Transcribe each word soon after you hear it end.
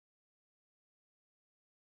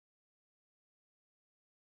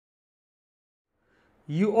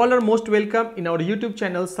You all are most welcome in our YouTube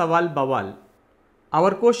channel Sawaal Bawaal.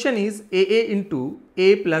 Our question is AA into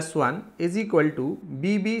A plus 1 is equal to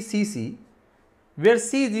BBCC, where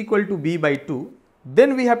C is equal to B by 2.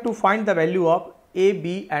 Then we have to find the value of A,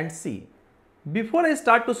 B and C. Before I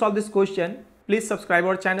start to solve this question, please subscribe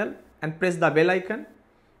our channel and press the bell icon.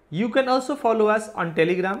 You can also follow us on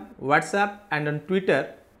Telegram, WhatsApp and on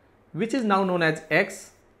Twitter, which is now known as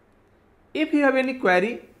X. If you have any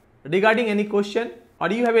query regarding any question or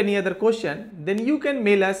you have any other question, then you can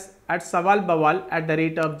mail us at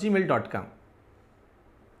sawalbawal@gmail.com.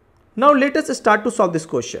 Now let us start to solve this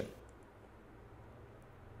question.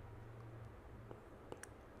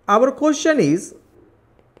 Our question is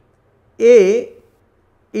A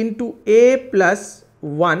into A plus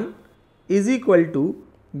 1 is equal to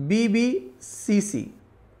BBCC.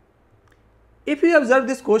 If you observe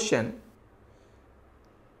this question,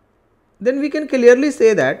 then we can clearly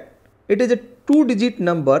say that it is a 2-digit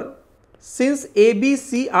number, since A, B,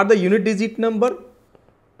 C are the unit digit number,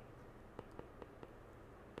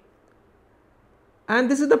 and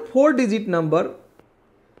this is the 4-digit number.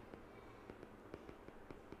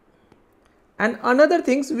 And another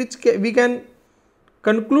things which we can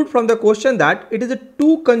conclude from the question that it is a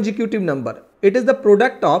 2 consecutive number. It is the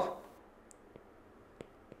product of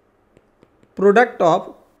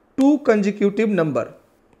 2 consecutive number.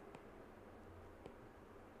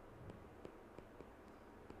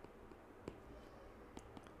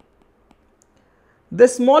 The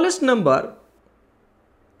smallest number,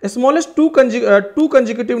 smallest product of 2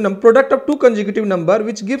 consecutive number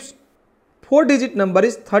which gives 4-digit number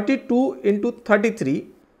is 32 into 33,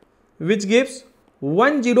 which gives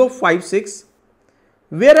 1056,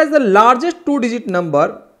 whereas the largest 2-digit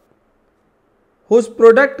number whose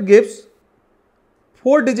product gives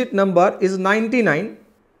 4-digit number is 99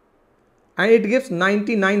 and it gives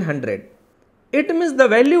 9900. It means the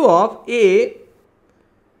value of A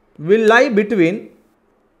will lie between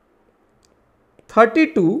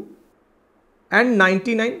 32 and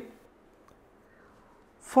 99.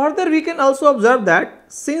 Further, we can also observe that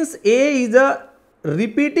since A is a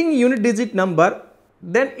repeating unit digit number,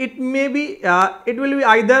 then it may be it will be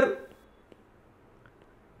either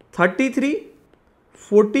 33,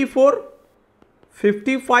 44,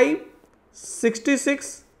 55,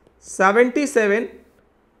 66, 77,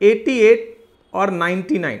 88 or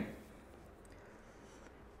 99.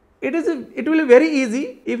 It will be very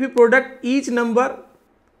easy if we product each number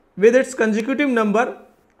with its consecutive number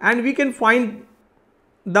and we can find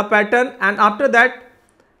the pattern, and after that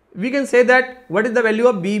we can say that what is the value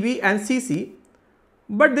of BB and CC.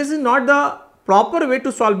 But this is not the proper way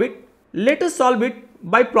to solve it. Let us solve it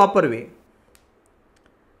by proper way.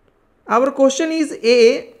 Our question is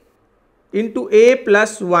A into A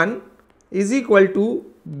plus 1 is equal to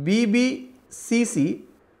BBCC,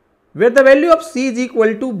 where the value of C is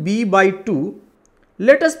equal to B by 2.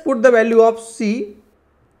 Let us put the value of C,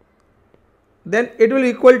 then it will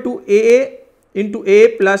equal to AA into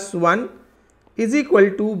A plus 1 is equal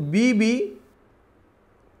to BB,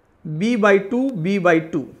 B by 2, B by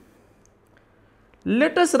 2.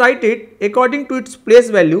 Let us write it according to its place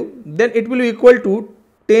value, then it will be equal to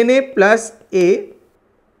 10A plus A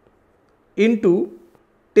into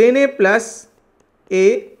 10A plus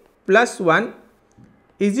A plus 1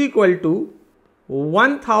 is equal to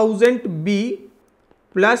 1000B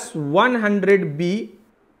plus 100B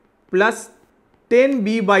plus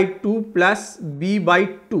 10B by 2 plus B by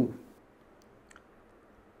 2.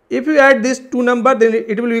 If you add these two numbers, then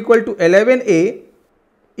it will be equal to 11A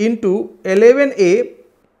into 11A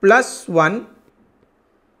plus 1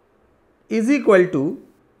 is equal to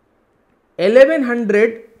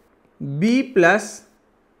 1100B plus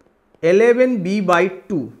 11B by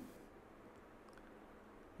 2.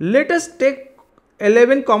 Let us take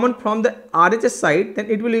 11 common from the RHS side, then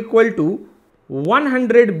it will equal to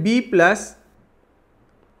 100B plus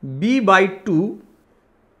B by 2,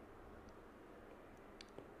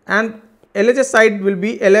 and LHS side will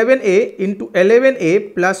be 11A into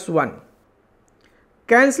 11A plus 1.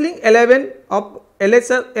 Cancelling 11 of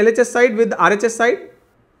LHS side with RHS side,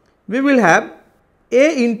 we will have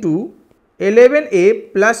A into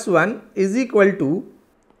 11A plus 1 is equal to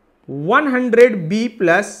 100B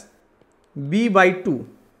plus B by 2.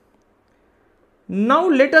 Now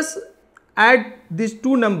let us add these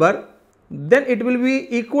two numbers, then it will be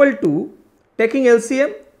equal to, taking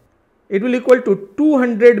LCM, it will equal to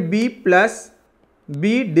 200B plus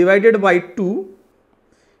B divided by 2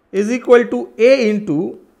 is equal to A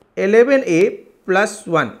into 11A plus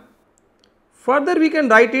 1. Further, we can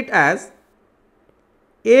write it as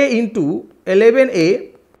A into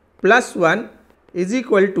 11A plus 1 is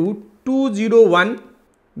equal to 201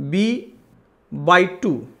 b by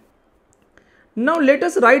 2. Now let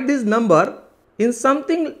us write this number in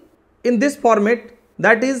something in this format,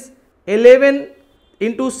 that is 11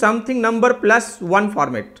 into something number plus 1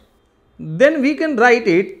 format. Then we can write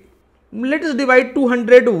it. Let us divide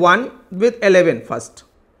 201 with 11 first.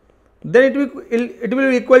 Then it will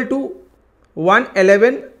be equal to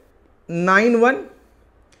 11191,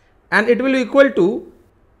 and it will equal to,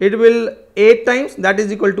 it will 8 times, that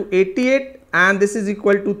is equal to 88, and this is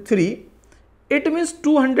equal to 3. It means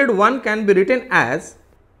 201 can be written as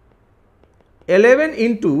 11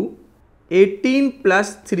 into 18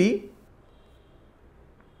 plus 3.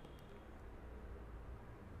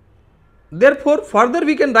 Therefore, further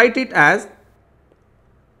we can write it as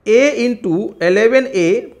a into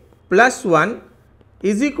 11a plus 1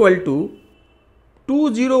 is equal to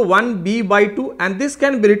 201b by 2, and this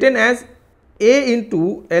can be written as a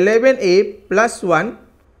into 11a plus 1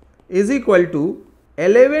 is equal to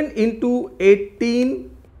 11 into 18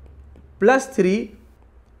 plus 3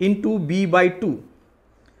 into b by 2.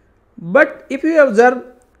 But if you observe,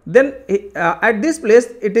 then at this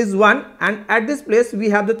place it is 1, and at this place we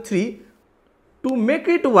have the 3. To make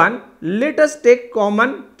it 1, let us take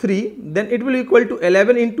common 3, then it will equal to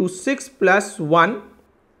 11 into 6 plus 1,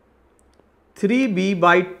 3b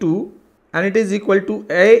by 2, and it is equal to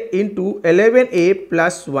a into 11a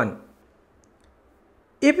plus 1.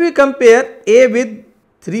 If we compare a with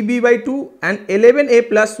 3b by 2 and 11a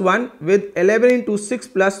plus 1 with 11 into 6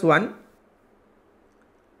 plus 1,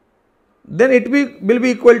 then it will be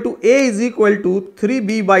equal to a is equal to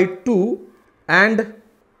 3b by 2 and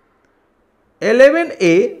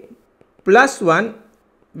 11a plus 1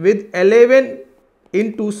 with 11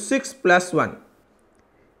 into 6 plus 1.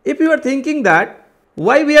 If you are thinking that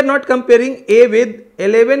why we are not comparing a with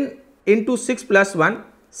 11 into 6 plus 1,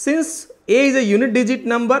 since a is a unit digit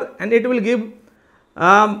number and it will give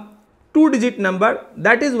 2-digit number,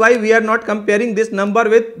 that is why we are not comparing this number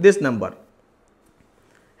with this number.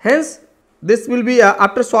 Hence, this will be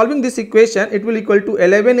after solving this equation, it will equal to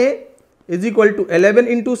 11a is equal to 11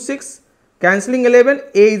 into 6, cancelling 11,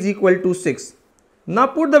 a is equal to 6. Now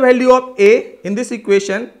put the value of a in this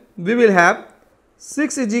equation. We will have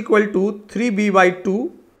 6 is equal to 3b by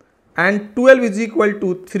 2 and 12 is equal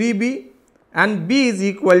to 3b and b is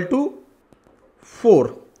equal to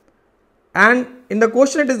 4. And in the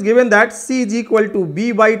question it is given that c is equal to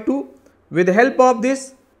b by 2. With the help of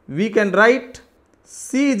this, we can write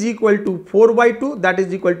c is equal to 4 by 2, that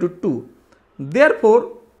is equal to 2.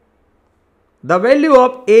 Therefore, the value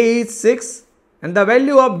of a is 6 and the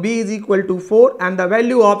value of b is equal to 4 and the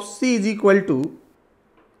value of c is equal to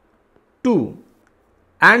 2.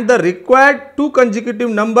 And the required 2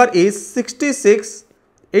 consecutive number is 66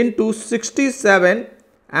 into 67,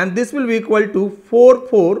 and this will be equal to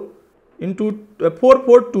 44 into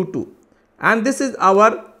 4422, and this is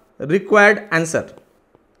our required answer.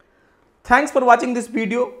 Thanks for watching this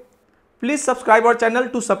video. Please subscribe our channel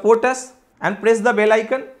to support us and press the bell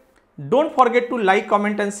icon. Don't forget to like,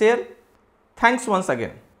 comment and share. Thanks once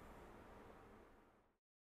again.